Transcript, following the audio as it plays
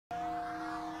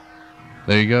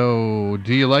There you go.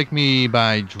 Do You Like Me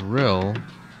by Drill.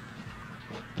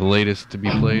 The latest to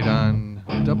be played on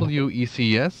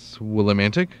WECS,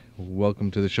 Willimantic.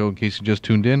 Welcome to the show in case you just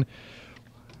tuned in.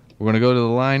 We're going to go to the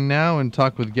line now and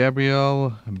talk with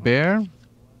Gabriel Barre,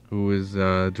 who is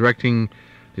directing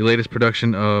the latest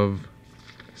production of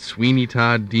Sweeney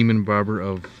Todd, Demon Barber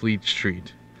of Fleet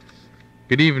Street.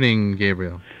 Good evening,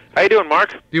 Gabriel. How you doing,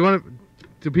 Mark?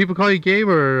 Do people call you Gabe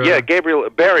or? Yeah, Gabriel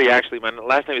Barre. Actually, my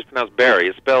last name is pronounced Barre.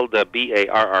 It's spelled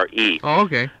B-A-R-R-E. Oh,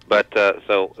 okay. But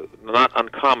so not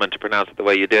uncommon to pronounce it the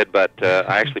way you did. But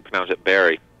I actually pronounce it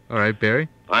Barre. All right, Barre.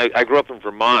 I grew up in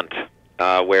Vermont,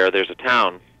 where there's a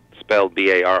town spelled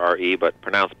B-A-R-R-E, but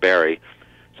pronounced Barre.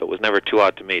 So it was never too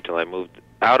odd to me till I moved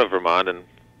out of Vermont, and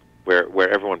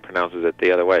where everyone pronounces it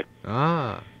the other way.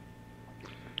 Ah.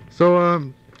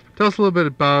 So tell us a little bit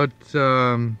about.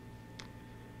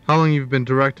 How long you've been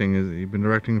directing? You've been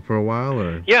directing for a while,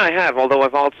 or? Yeah, I have. Although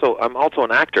I'm also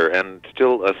an actor and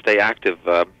still stay active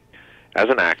as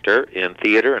an actor in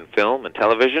theater and film and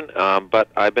television. But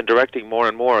I've been directing more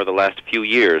and more the last few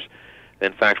years.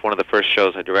 In fact, one of the first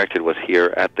shows I directed was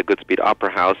here at the Goodspeed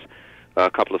Opera House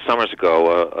a couple of summers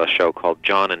ago. A show called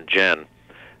John and Jen,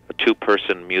 a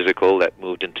two-person musical that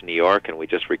moved into New York, and we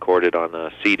just recorded on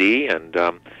a CD. And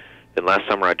then last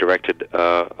summer I directed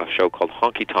a show called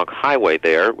Honky Tonk Highway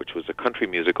there, which was a country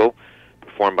musical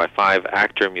performed by 5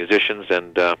 actor-musicians,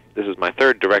 and this is my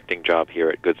third directing job here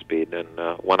at Goodspeed, and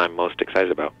one I'm most excited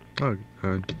about. Oh,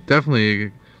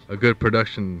 definitely a good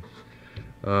production,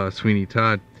 Sweeney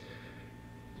Todd.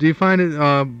 Do you find it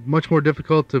much more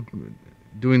difficult to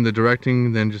doing the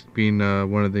directing than just being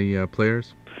one of the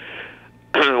players?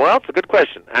 Well, it's a good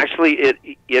question. Actually,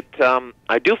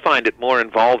 I do find it more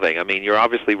involving. I mean, you're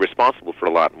obviously responsible for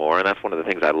a lot more, and that's one of the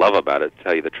things I love about it, to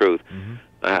tell you the truth. Mm-hmm.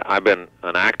 I've been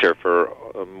an actor for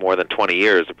more than 20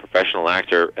 years, a professional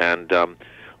actor, and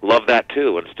love that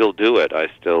too, and still do it. I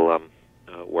still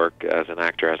work as an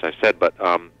actor, as I said, but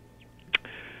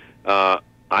I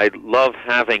love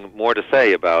having more to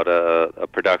say about a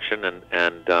production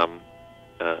and a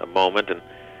moment. And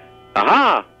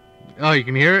aha! Oh, you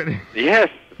can hear it? Yes,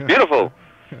 beautiful.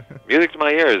 Music to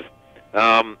my ears.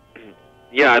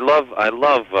 Yeah, I love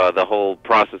the whole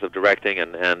process of directing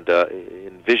and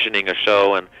envisioning a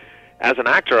show. And as an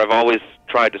actor, I've always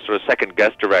tried to sort of second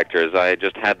guess directors. I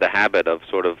just had the habit of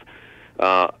sort of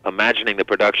imagining the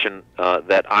production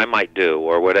that I might do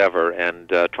or whatever, and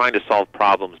trying to solve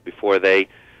problems before they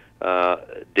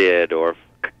did, or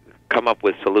come up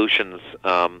with solutions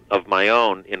of my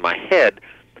own in my head,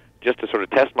 just to sort of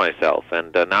test myself.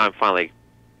 And now I'm finally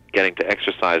getting to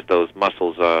exercise those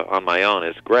muscles on my own.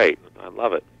 It's great. I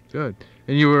love it. Good.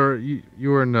 And you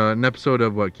were in an episode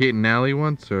of what, Kate and Allie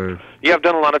once, or? Yeah, I've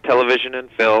done a lot of television and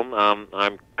film.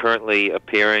 I'm currently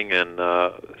appearing in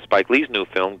Spike Lee's new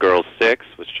film, Girls 6,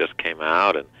 which just came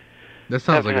out. And that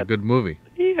sounds like a good movie.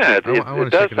 Yeah,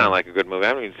 it does sound like a good movie. I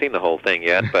haven't even seen the whole thing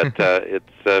yet, but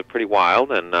it's pretty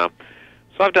wild. And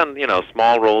so I've done,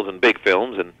 small roles in big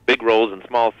films and big roles in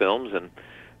small films, and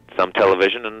some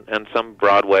television and some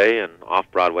Broadway and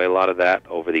off-Broadway, a lot of that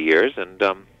over the years. And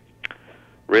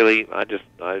really, I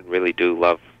really do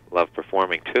love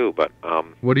performing too. But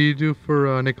what do you do for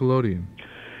Nickelodeon?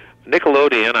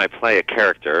 Nickelodeon, I play a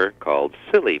character called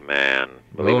Silly Man,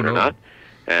 believe it or not.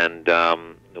 And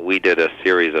we did a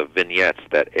series of vignettes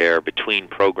that air between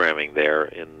programming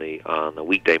there on the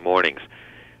weekday mornings.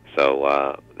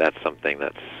 So that's something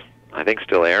that's, I think,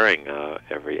 still airing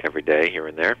every day here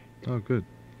and there. Oh, good.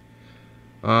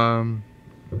 And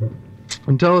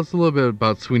tell us a little bit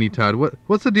about Sweeney Todd.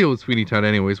 What's the deal with Sweeney Todd,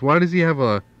 anyways? Why does he have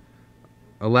a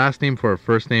last name for a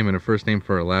first name and a first name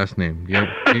for a last name? Do you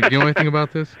know anything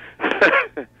about this?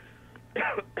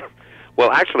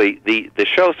 Well, actually, the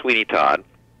show Sweeney Todd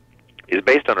is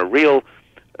based on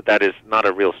that is not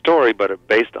a real story, but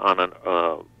based on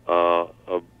a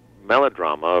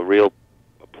melodrama, a real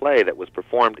play that was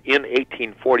performed in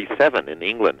 1847 in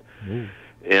England. Ooh.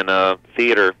 In a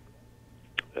theater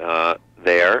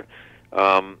there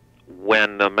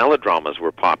when melodramas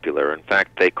were popular. In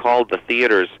fact, they called the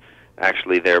theaters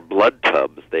actually their blood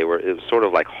tubs. It was sort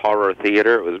of like horror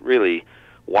theater. It was really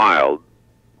wild,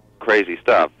 crazy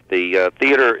stuff. The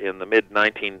theater in the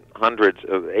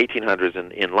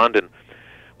mid-1800s in London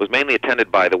was mainly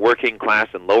attended by the working class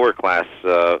and lower class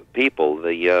people.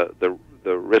 The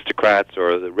aristocrats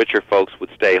or the richer folks would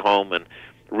stay home and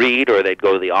read, or they'd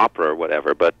go to the opera or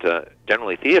whatever. But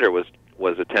generally, theater was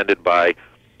attended by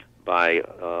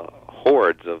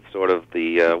hordes of sort of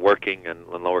the working and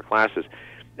lower classes,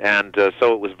 and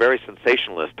so it was very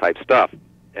sensationalist type stuff.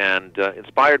 and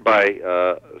inspired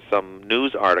by some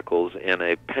news articles in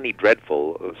a penny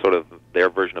dreadful, sort of their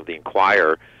version of the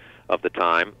Enquirer of the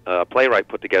time, a playwright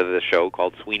put together this show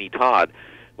called Sweeney Todd,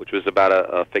 which was about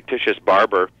a fictitious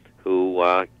barber who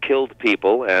killed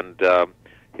people, and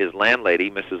his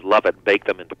landlady, Mrs. Lovett, baked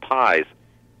them into pies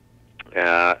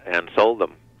and sold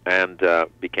them, and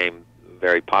became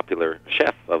very popular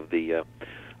chef of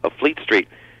Fleet Street.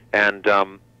 And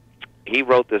he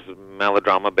wrote this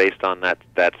melodrama based on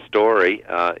that story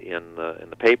in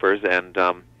the papers, and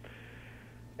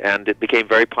it became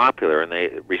very popular, and they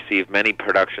received many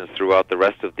productions throughout the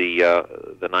rest of the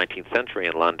 19th century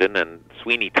in London. And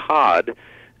Sweeney Todd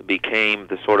became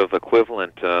the sort of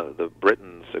equivalent, the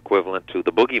Britain's equivalent to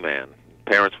the boogeyman.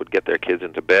 Parents would get their kids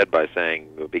into bed by saying,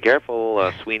 "Be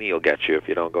careful, Sweeney will get you if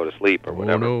you don't go to sleep," or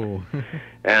whatever. Oh, no.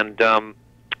 And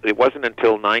it wasn't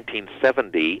until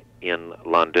 1970 in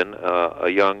London, a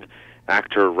young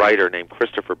actor-writer named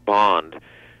Christopher Bond,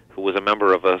 who was a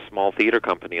member of a small theater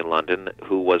company in London,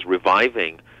 who were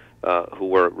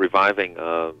reviving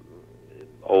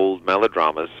old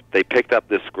melodramas. They picked up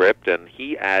this script, and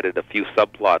he added a few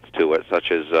subplots to it,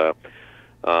 such as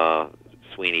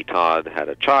Sweeney Todd had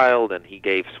a child, and he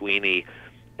gave Sweeney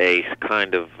a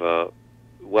kind of,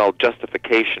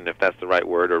 justification, if that's the right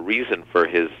word, or reason for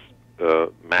his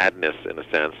madness, in a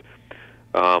sense,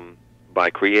 by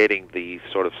creating the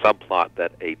sort of subplot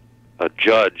that a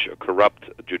judge, a corrupt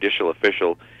judicial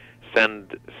official,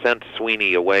 sent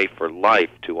Sweeney away for life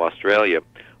to Australia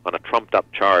on a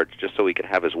trumped-up charge just so he could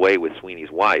have his way with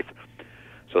Sweeney's wife.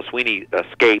 So Sweeney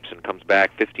escapes and comes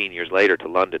back 15 years later to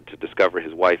London to discover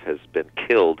his wife has been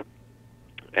killed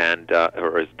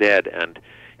or is dead, and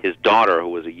his daughter, who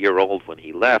was a year old when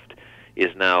he left,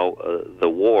 is now the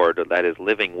ward, that is,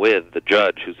 living with the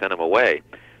judge who sent him away.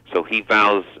 So he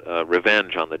vows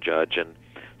revenge on the judge, and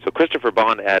so Christopher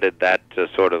Bond added that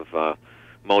sort of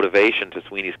motivation to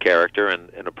Sweeney's character,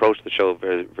 and approached the show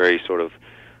very, very sort of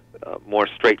more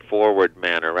straightforward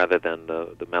manner rather than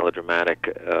the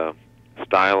melodramatic,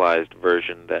 stylized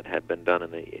version that had been done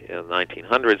in the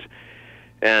 1900s.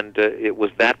 And it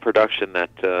was that production that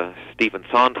Stephen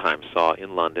Sondheim saw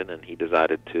in London, and he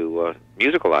decided to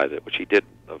musicalize it, which he did,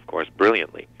 of course,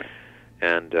 brilliantly.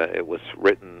 And it was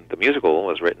written, the musical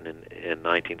was written in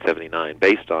 1979,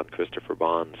 based on Christopher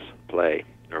Bond's play,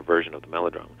 or version of the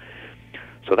melodrama.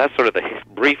 So that's sort of the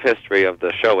brief history of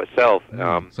the show itself.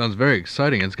 Sounds very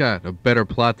exciting. It's got a better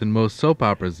plot than most soap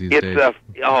operas these days.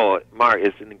 Mark,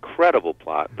 it's an incredible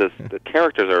plot. The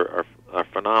characters are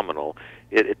phenomenal.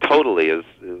 It totally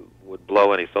would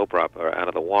blow any soap opera out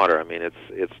of the water. I mean,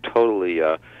 it's totally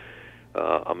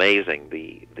amazing,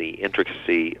 the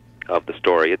intricacy of the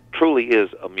story. It truly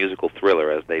is a musical thriller,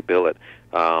 as they bill it,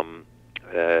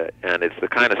 and it's the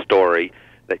kind of story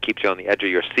that keeps you on the edge of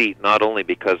your seat, not only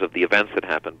because of the events that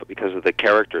happen, but because of the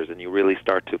characters, and you really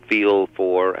start to feel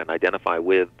for and identify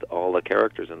with all the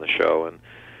characters in the show, and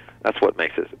that's what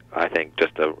makes it, I think,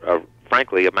 just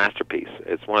frankly, a masterpiece.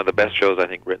 It's one of the best shows, I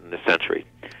think, written this century,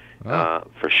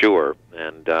 for sure.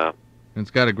 And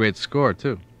it's got a great score,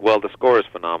 too. Well, the score is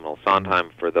phenomenal. Sondheim,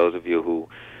 for those of you who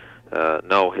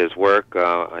know his work,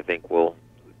 I think will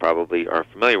probably are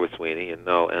familiar with Sweeney, and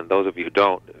those of you who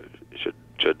don't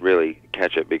should really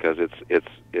catch it, because it's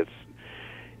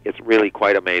really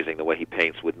quite amazing the way he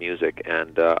paints with music,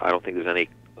 and I don't think there's any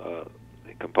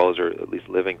composer, at least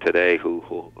living today,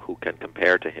 who can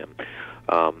compare to him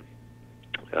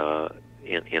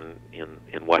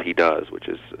in what he does, which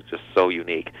is just so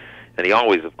unique. And he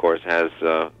always, of course, has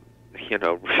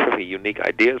really unique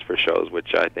ideas for shows,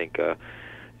 which I think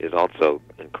is also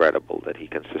incredible that he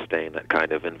can sustain that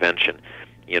kind of invention.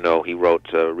 He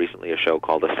wrote recently a show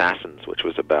called Assassins, which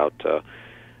was about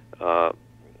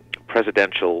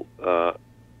presidential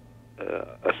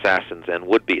assassins and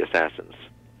would-be assassins,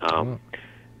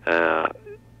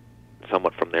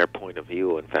 somewhat from their point of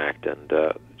view, in fact, and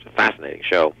it's a fascinating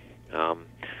show.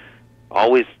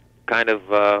 Always kind of,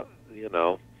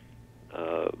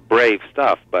 brave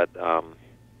stuff, but,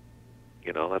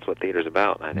 that's what theater's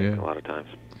about, I think, a lot of times.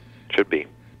 Should be.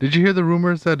 Did you hear the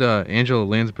rumors that Angela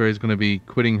Lansbury is going to be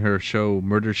quitting her show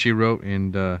Murder, She Wrote?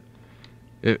 And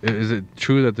is it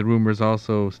true that the rumors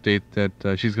also state that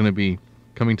she's going to be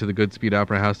coming to the Goodspeed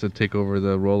Opera House to take over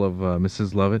the role of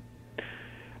Mrs. Lovett?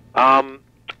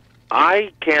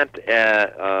 I can't,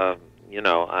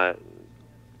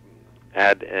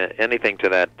 add anything to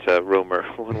that rumor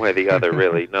one way or the other.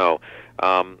 Really, no.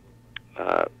 I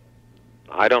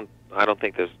don't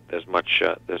think there's much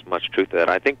truth to that.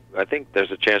 I think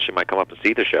there's a chance she might come up and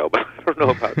see the show, but I don't know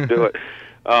about to do it.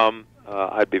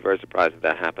 I'd be very surprised if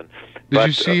that happened.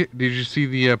 Did you see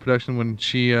the production when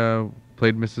she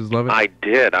played Mrs. Lovett? I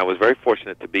did. I was very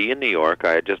fortunate to be in New York.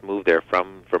 I had just moved there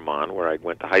from Vermont, where I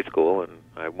went to high school, and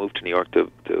I moved to New York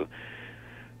to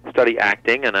study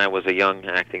acting, and I was a young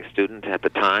acting student at the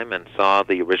time and saw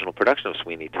the original production of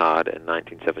Sweeney Todd in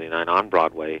 1979 on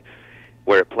Broadway,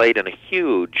 where it played in a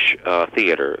huge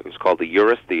theater. It was called the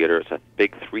Uris Theater. It's a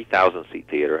big 3,000-seat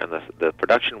theater, and the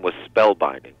production was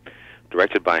spellbinding,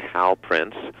 directed by Hal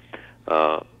Prince,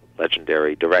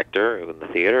 legendary director in the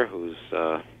theater, who's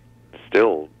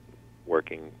still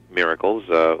working miracles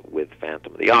with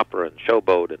Phantom of the Opera and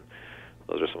Showboat, and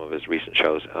those are some of his recent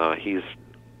shows. He's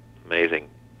amazing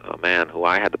man who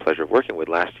I had the pleasure of working with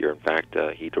last year. In fact,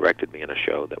 he directed me in a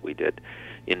show that we did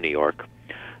in New York,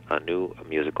 a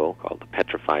musical called The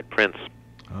Petrified Prince.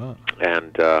 Oh.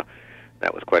 And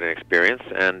that was quite an experience.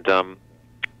 And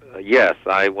yes,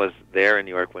 I was there in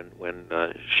New York when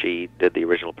she did the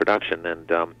original production, and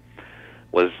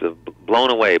was blown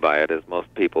away by it, as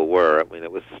most people were. I mean,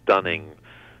 it was stunning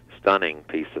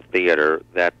piece of theater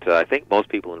that I think most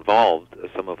people involved,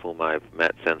 some of whom I've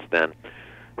met since then,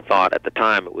 thought at the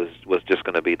time it was just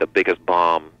going to be the biggest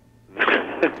bomb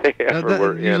they ever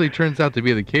were in. That usually turns out to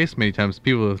be the case many times.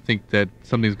 People think that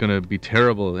something's going to be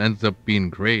terrible. It ends up being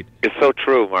great. It's so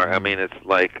true, Mark. I mean, it's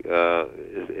like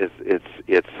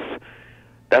it's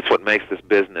that's what makes this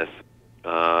business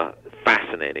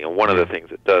fascinating, and one of the things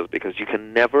it does, because you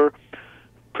can never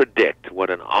predict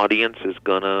what an audience is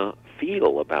going to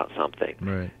feel about something.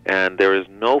 Right. And there is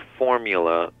no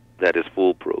formula that is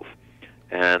foolproof.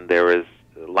 And there is,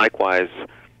 likewise,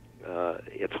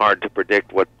 it's hard to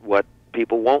predict what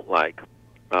people won't like,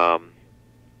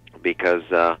 because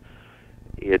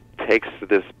it takes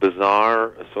this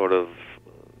bizarre sort of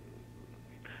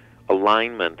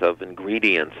alignment of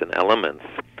ingredients and elements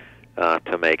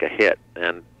to make a hit.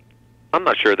 And I'm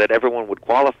not sure that everyone would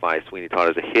qualify Sweeney Todd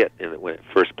as a hit when it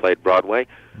first played Broadway.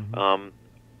 Mm-hmm.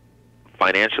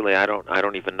 Financially, I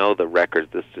don't even know the records,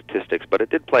 the statistics, but it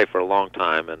did play for a long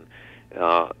time, and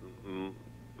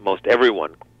most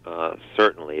everyone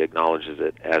certainly acknowledges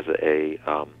it as a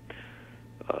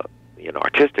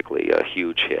artistically a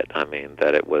huge hit. I mean,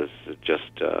 that it was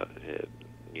just a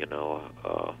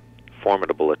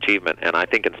formidable achievement, and I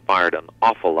think inspired an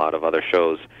awful lot of other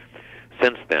shows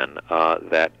since then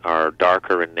that are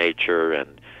darker in nature,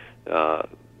 and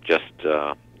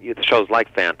shows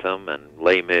like Phantom and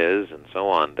Les Mis and so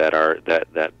on that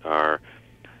are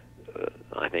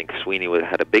I think Sweeney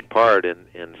had a big part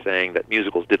in saying that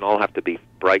musicals didn't all have to be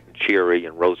bright and cheery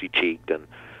and rosy-cheeked and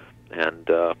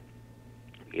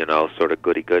sort of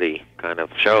goody-goody kind of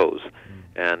shows.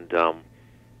 And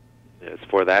it's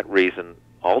for that reason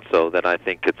also that I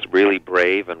think it's really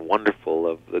brave and wonderful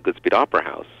of the Goodspeed Opera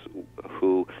House,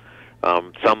 who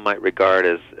some might regard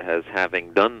as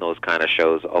having done those kind of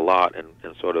shows a lot and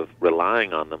sort of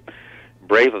relying on them.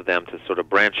 Brave of them to sort of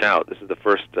branch out. This is the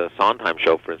first Sondheim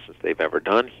show, for instance, they've ever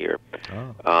done here.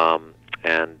 Oh.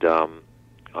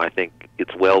 I think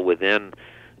it's well within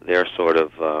their sort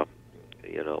of,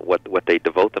 what they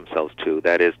devote themselves to.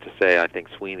 That is to say, I think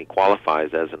Sweeney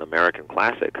qualifies as an American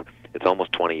classic. It's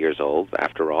almost 20 years old,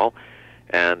 after all.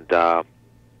 And as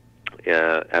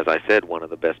I said, one of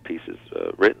the best pieces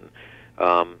written.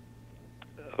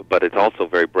 But it's also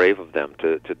very brave of them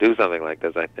to do something like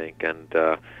this, I think. And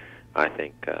I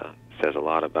think says a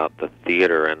lot about the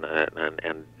theater and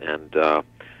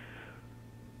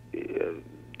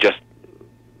just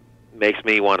makes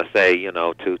me want to say,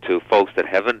 to folks that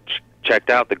haven't checked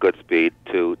out the Goodspeed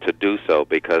to do so,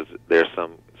 because there's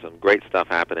some great stuff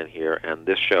happening here, and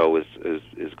this show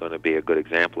is going to be a good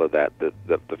example of that.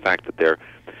 The fact that they're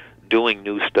doing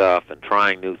new stuff and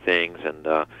trying new things, and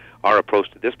our approach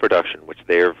to this production, which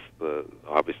they've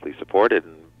obviously supported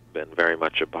and been very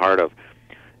much a part of,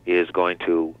 is going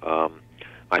to,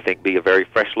 I think, be a very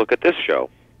fresh look at this show.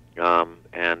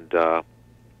 And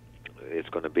it's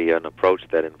going to be an approach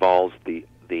that involves the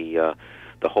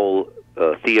whole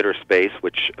theater space,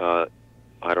 which I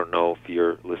don't know if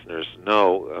your listeners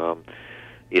know,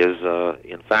 is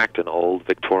in fact an old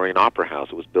Victorian opera house.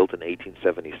 It was built in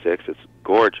 1876. It's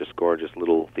gorgeous, gorgeous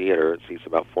little theater. It seats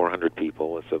about 400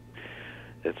 people.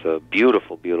 It's a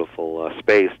beautiful, beautiful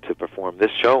space to perform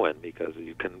this show in, because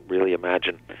you can really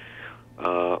imagine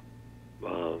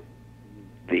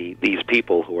these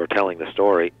people who are telling the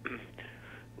story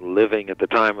living at the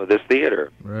time of this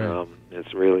theater. Right.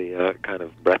 It's really kind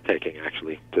of breathtaking,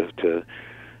 actually, to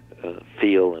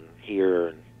feel and hear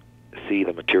and see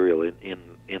the material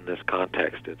in this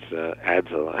context. It adds,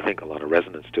 I think, a lot of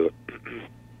resonance to it.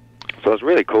 So it's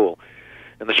really cool.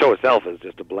 And the show itself is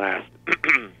just a blast,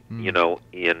 in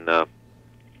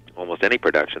almost any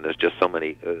production. There's just so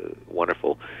many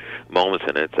wonderful moments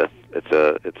in it. It's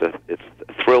a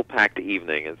thrill-packed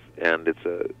evening, it's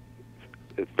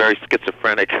very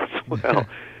schizophrenic as well.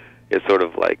 It's sort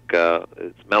of like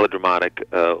it's melodramatic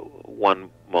one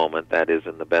moment, that is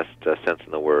in the best sense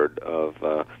in the word,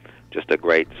 of just a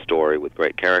great story with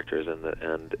great characters,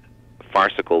 and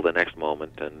farcical the next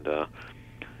moment, and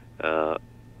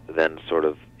then sort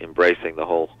of embracing the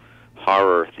whole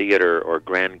horror theater or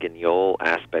grand guignol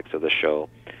aspects of the show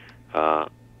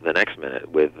the next minute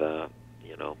with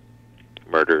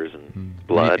murders and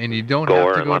blood, and you don't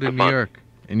gore, have to go to New York.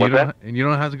 And you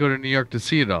don't have to go to New York to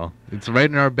see it all. It's right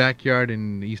in our backyard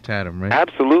in East Haddam, right?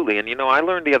 Absolutely. And I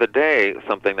learned the other day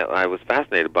something that I was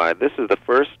fascinated by. This is the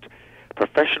first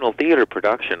professional theater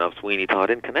production of Sweeney Todd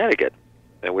in Connecticut,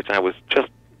 which I was just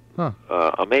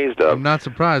amazed of. I'm not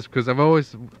surprised, because I've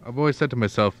always said to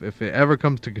myself, if it ever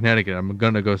comes to Connecticut, I'm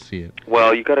gonna go see it.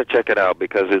 Well, you got to check it out,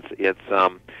 because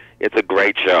it's a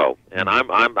great show, and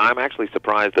I'm actually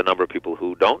surprised the number of people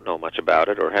who don't know much about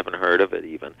it or haven't heard of it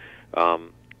even.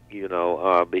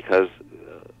 Because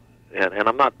and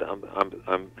I'm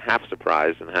half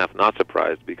surprised and half not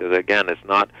surprised, because again, it's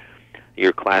not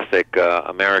your classic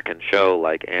American show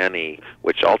like Annie,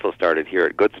 which also started here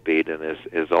at Goodspeed and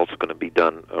is also going to be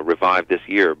done revived this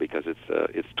year because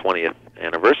it's 20th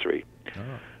anniversary,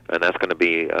 and that's going to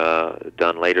be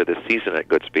done later this season at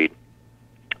Goodspeed.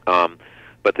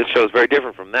 But this show is very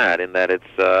different from that in that it's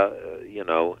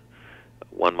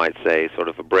one might say sort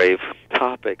of a brave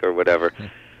topic or whatever.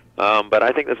 But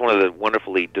I think that's one of the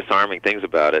wonderfully disarming things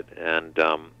about it, and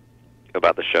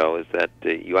about the show, is that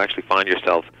you actually find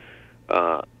yourself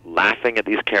laughing at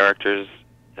these characters,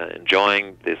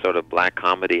 enjoying the sort of black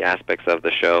comedy aspects of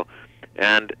the show,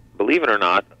 and, believe it or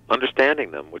not,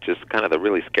 understanding them, which is kind of the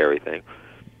really scary thing.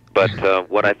 But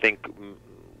what I think in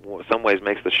some ways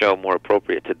makes the show more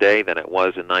appropriate today than it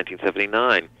was in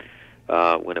 1979,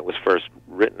 when it was first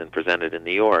written and presented in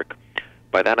New York.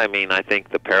 By that I mean, I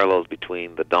think the parallels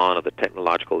between the dawn of the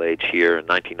technological age here in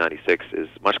 1996 is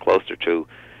much closer to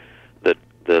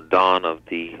the dawn of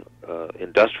the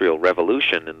Industrial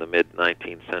Revolution in the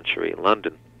mid-19th century in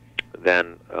London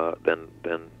than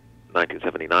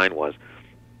 1979 was.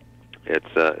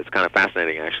 It's kind of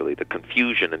fascinating, actually, the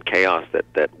confusion and chaos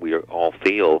that we all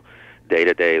feel day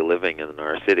to day living in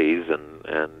our cities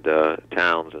and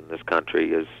towns in this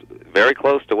country is very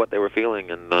close to what they were feeling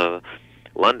in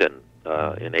London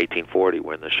in 1840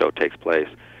 when the show takes place.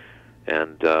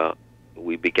 And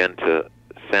we begin to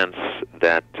sense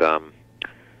that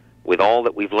with all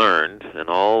that we've learned and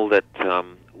all that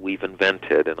we've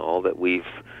invented and all that we've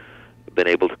been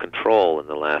able to control in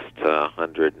the last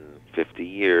 150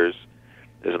 years,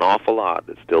 there's an awful lot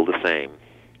that's still the same.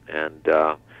 And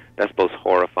that's both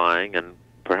horrifying and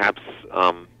perhaps,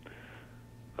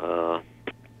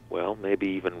 well, maybe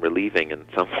even relieving in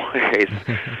some ways.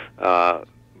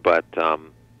 But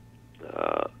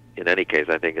in any case,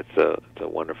 I think it's a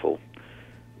wonderful.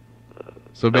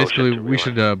 So basically, we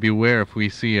should beware if we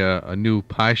see a new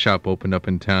pie shop open up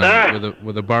in town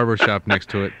with a barber shop next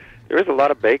to it. There is a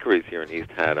lot of bakeries here in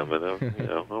East Haddam, and I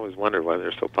always wondered why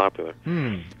they're so popular.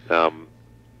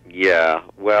 Yeah,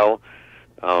 well,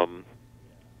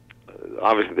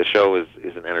 obviously the show is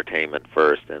an entertainment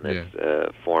first, and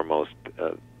it's foremost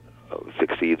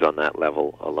succeeds on that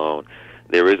level alone.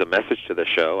 There is a message to the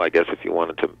show, I guess, if you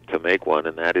wanted to make one,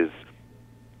 and that is,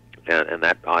 and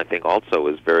that I think also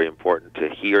is very important to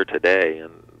hear today,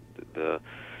 and the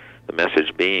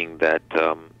message being that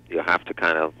you have to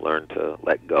kind of learn to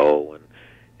let go. And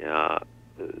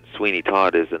Sweeney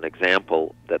Todd is an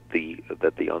example that the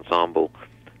ensemble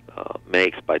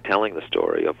makes by telling the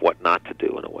story of what not to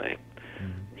do in a way.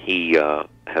 He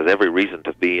has every reason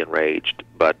to be enraged,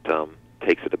 but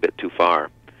takes it a bit too far,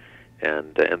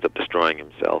 and ends up destroying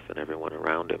himself and everyone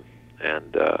around him.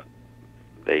 And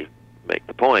they make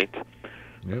the point,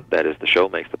 that is, the show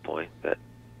makes the point, that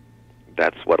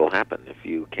that's what'll happen if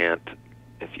you can't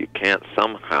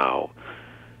somehow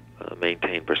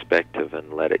maintain perspective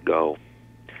and let it go.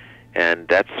 And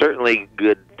that's certainly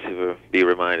good to be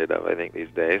reminded of, I think, these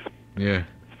days. Yeah.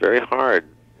 It's very hard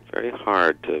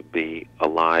to be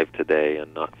alive today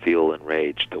and not feel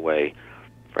enraged the way,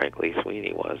 frankly,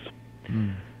 Sweeney was.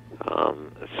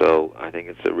 So I think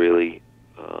it's a really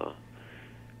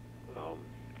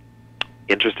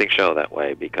interesting show that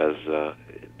way, because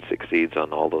it succeeds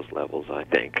on all those levels, I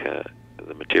think.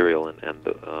 The material and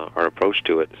our approach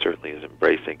to it certainly is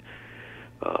embracing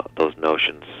those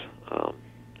notions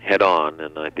head on,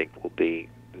 and I think it'll be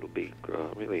a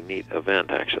really neat event,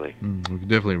 actually. We can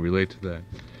definitely relate to that.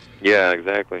 Yeah,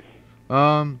 exactly.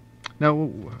 Now,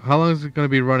 how long is it going to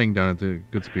be running down at the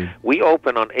Goodspeed? We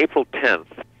open on April 10th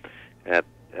at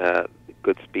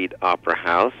Goodspeed Opera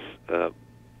House.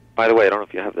 By the way, I don't know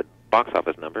if you have the box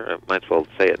office number. I might as well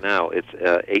say it now. It's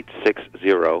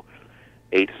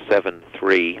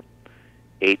 860-873-8668.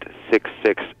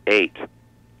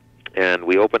 And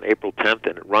we open April 10th,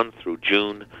 and it runs through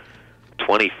June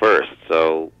 21st.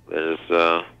 So there's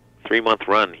a 3-month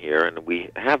run here. And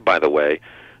we have, by the way,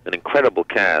 an incredible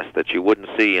cast that you wouldn't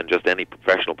see in just any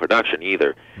professional production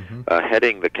either. Mm-hmm.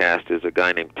 Heading the cast is a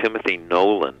guy named Timothy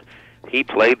Nolan. He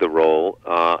played the role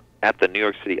at the New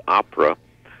York City Opera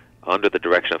under the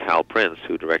direction of Hal Prince,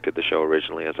 who directed the show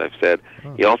originally, as I've said.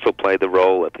 Oh. He also played the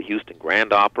role at the Houston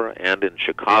Grand Opera and in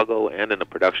Chicago and in a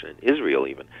production in Israel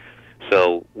even.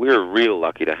 So we're real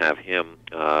lucky to have him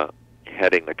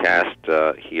heading the cast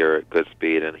here at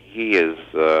Goodspeed, and he's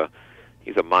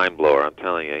a mind blower. I'm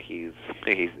telling you, he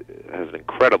has an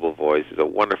incredible voice. He's a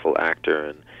wonderful actor,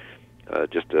 and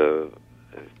it's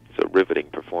a riveting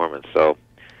performance. So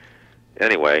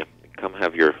anyway, come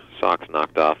have your socks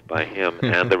knocked off by him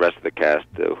and the rest of the cast,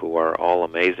 who are all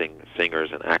amazing singers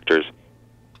and actors,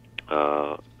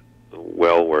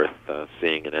 well worth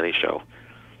seeing in any show.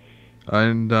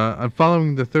 And I'm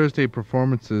following the Thursday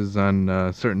performances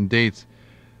on certain dates.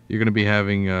 You're going to be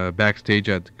having backstage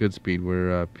at the Goodspeed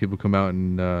where people come out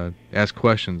and ask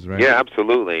questions, right? Yeah,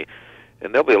 absolutely.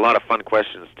 And there'll be a lot of fun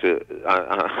questions to...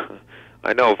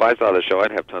 I know if I saw the show,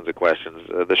 I'd have tons of questions.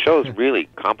 The show is really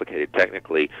complicated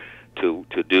technically to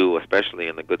do, especially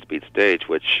in the Goodspeed stage,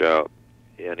 which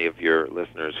any of your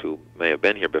listeners who may have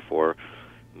been here before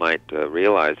might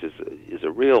realize is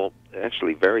a real,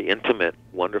 actually very intimate,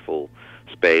 wonderful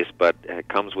space, but it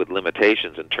comes with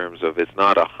limitations in terms of it's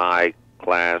not a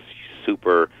high-class,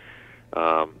 super,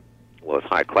 well, it's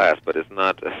high class, but it's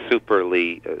not a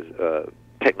superly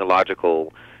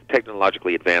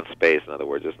technologically advanced space. In other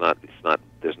words,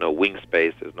 there's no wing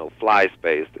space, there's no fly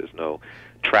space, there's no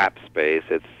trap space.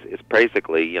 It's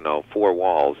basically 4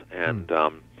 walls and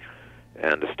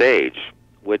a stage,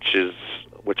 which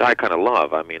I kind of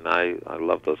love. I mean, I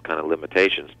love those kind of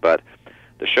limitations, but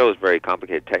the show is very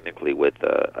complicated technically with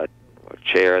a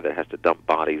chair that has to dump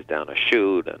bodies down a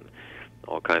chute and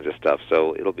all kinds of stuff.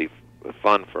 So it'll be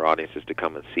fun for audiences to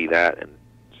come and see that and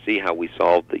see how we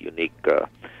solve the unique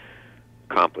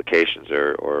complications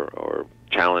or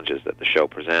challenges that the show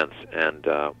presents. And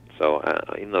so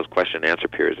in those question and answer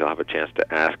periods, I'll have a chance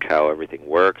to ask how everything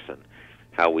works and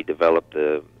how we develop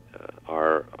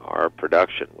our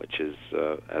production, which is,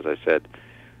 as I said,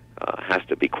 has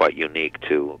to be quite unique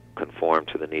to conform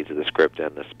to the needs of the script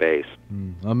and the space.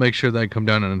 I'll make sure that I come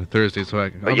down on a Thursday, so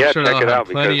I'm sure check I'll it have out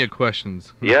plenty of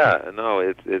questions. Yeah,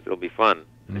 no, it'll be fun.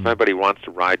 If anybody wants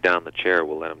to ride down the chair,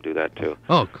 we'll let them do that too.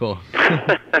 Oh, cool.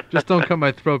 Just don't cut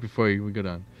my throat before we go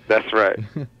down. That's right.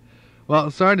 Well,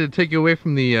 sorry to take you away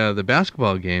from the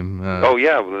basketball game. Oh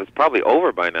yeah, well, it's probably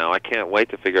over by now. I can't wait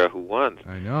to figure out who won.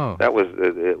 I know. That was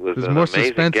it was There's an more amazing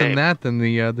suspense game. in that than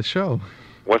the show.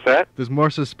 What's that? There's more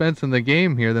suspense in the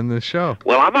game here than the show.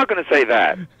 Well, I'm not going to say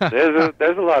that.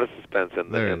 There's a lot of suspense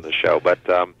in the show, but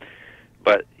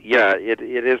yeah, it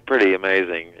is pretty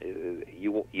amazing.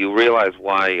 You realize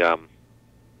why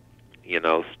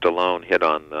Stallone hit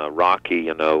on Rocky.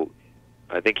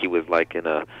 I think he was like in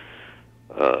a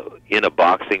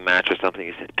boxing match or something.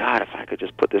 He said, "God, if I could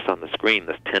just put this on the screen,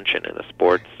 this tension in a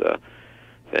sports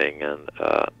thing and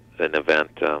an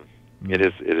event." It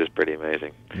is pretty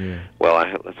amazing. Yeah. Well,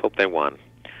 let's hope they won.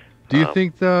 Do you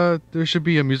think there should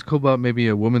be a musical about maybe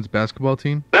a women's basketball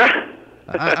team?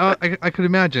 I could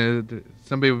imagine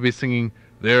somebody would be singing,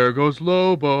 "There goes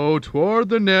Lobo toward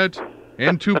the net,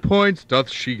 and 2 points doth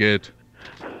she get."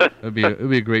 It'd be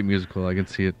a great musical. I can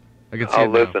see it. I can see it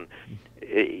now. Listen,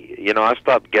 I've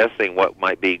stopped guessing what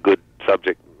might be good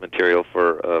subject material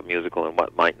for a musical and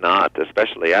what might not,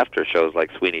 especially after shows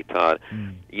like Sweeney Todd.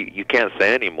 You can't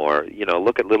say anymore.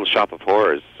 Look at Little Shop of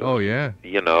Horrors. Oh yeah.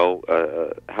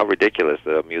 How ridiculous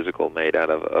a musical made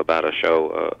about a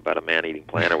show about a man eating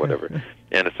plant or whatever,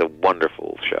 and it's a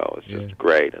wonderful show. It's just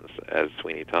great, and as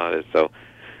Sweeney Todd is.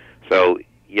 So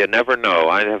you never know.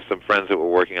 I have some friends that were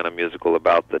working on a musical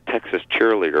about the Texas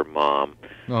cheerleader mom.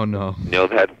 Oh no. You know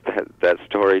that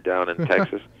story down in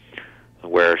Texas,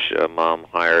 where mom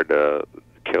hired a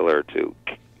killer to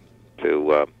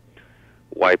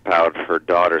wipe out her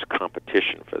daughter's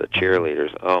competition for the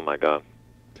cheerleaders. Oh my God.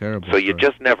 Terrible. So you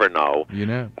just never know.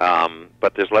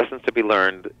 But there's lessons to be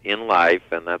learned in life,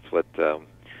 and that's what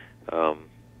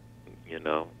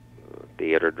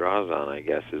theater draws on, I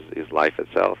guess, is life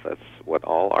itself. That's what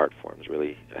all art forms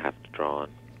really have to draw on.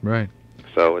 Right.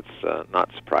 So it's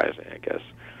not surprising, I guess.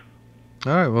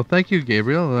 All right. Well, thank you,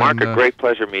 Gabriel. Mark, and, a great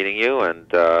pleasure meeting you, and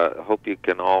hope you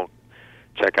can all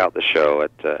check out the show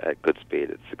at Goodspeed.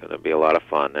 It's going to be a lot of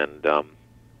fun, and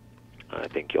I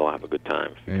think you'll have a good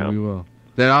time. And we will.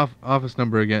 That office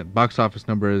number again, box office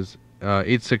number is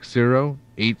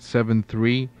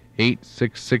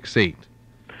 860-873-8668.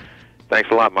 Thanks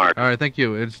a lot, Mark. All right. Thank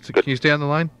you. Can you stay on the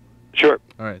line? Sure.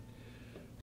 All right.